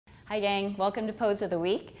Hi gang, welcome to Pose of the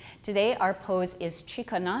Week. Today our pose is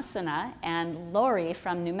Trikonasana, and Lori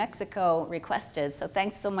from New Mexico requested, so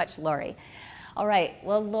thanks so much, Lori. All right,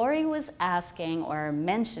 well, Lori was asking or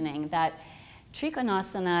mentioning that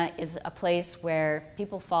Trikonasana is a place where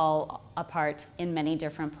people fall apart in many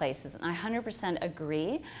different places, and I 100%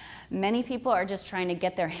 agree. Many people are just trying to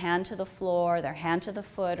get their hand to the floor, their hand to the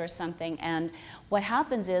foot or something, and what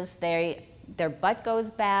happens is their butt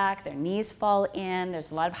goes back, their knees fall in,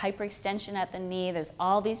 there's a lot of hyperextension at the knee, there's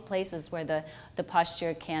all these places where the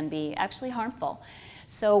posture can be actually harmful.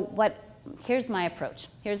 So here's my approach,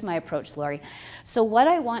 Lori. So what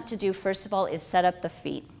I want to do first of all is set up the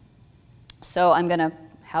feet. So I'm gonna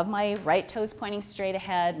have my right toes pointing straight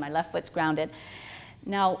ahead, my left foot's grounded.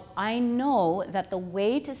 Now I know that the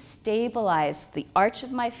way to stabilize the arch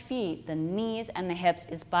of my feet, the knees and the hips,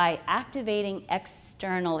 is by activating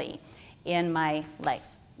externally in my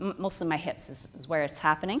legs. Mostly my hips is where it's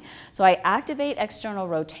happening. So I activate external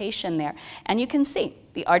rotation there. And you can see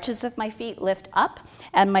the arches of my feet lift up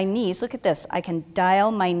and my knees, look at this, I can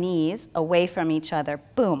dial my knees away from each other.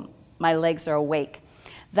 Boom, my legs are awake.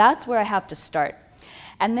 That's where I have to start.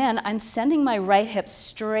 And then I'm sending my right hip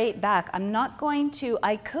straight back. I'm not going to,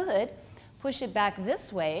 I could push it back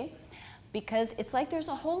this way because it's like there's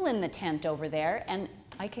a hole in the tent over there and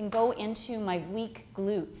I can go into my weak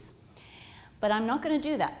glutes. But I'm not going to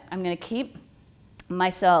do that. I'm going to keep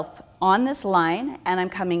myself on this line and I'm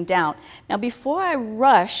coming down. Now before I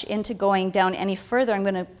rush into going down any further, I'm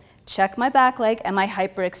going to check my back leg. Am I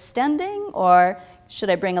hyperextending, or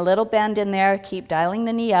should I bring a little bend in there? Keep dialing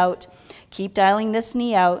the knee out. Keep dialing this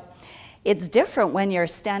knee out. It's different when you're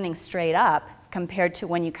standing straight up compared to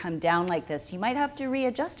when you come down like this. You might have to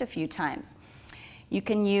readjust a few times. You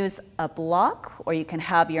can use a block or you can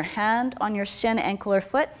have your hand on your shin, ankle, or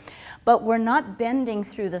foot, but we're not bending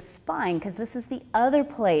through the spine because this is the other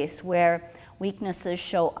place where weaknesses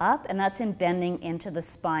show up, and that's in bending into the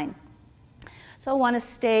spine. So I want to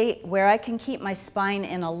stay where I can keep my spine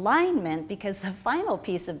in alignment, because the final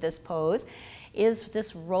piece of this pose is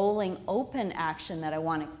this rolling open action that I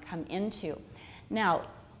want to come into. Now,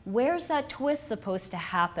 where's that twist supposed to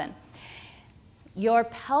happen? Your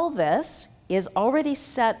pelvis is already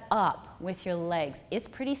set up with your legs. It's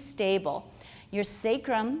pretty stable. Your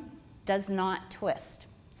sacrum does not twist.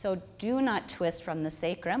 So do not twist from the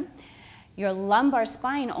sacrum. Your lumbar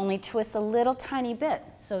spine only twists a little tiny bit.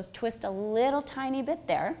 So twist a little tiny bit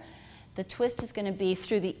there. The twist is going to be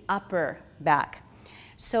through the upper back.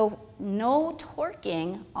 So no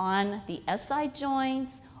torquing on the SI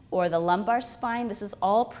joints or the lumbar spine. This is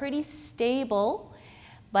all pretty stable.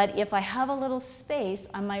 But if I have a little space,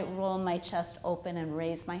 I might roll my chest open and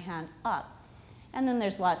raise my hand up. And then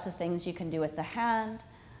there's lots of things you can do with the hand.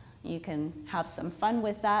 You can have some fun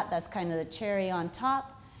with that. That's kind of the cherry on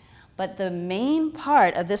top. But the main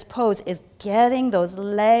part of this pose is getting those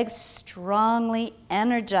legs strongly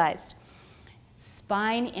energized.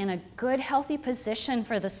 Spine in a good, healthy position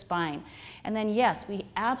for the spine. And then yes, we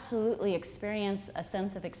absolutely experience a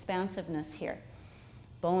sense of expansiveness here.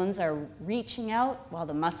 Bones are reaching out while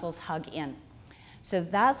the muscles hug in. So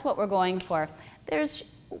that's what we're going for.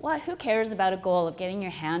 Who cares about a goal of getting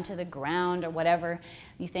your hand to the ground or whatever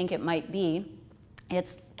you think it might be?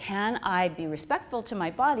 It's, can I be respectful to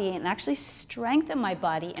my body and actually strengthen my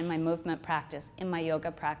body in my movement practice, in my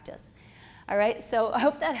yoga practice? All right, so I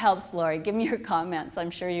hope that helps, Lori. Give me your comments.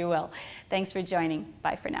 I'm sure you will. Thanks for joining.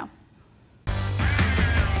 Bye for now.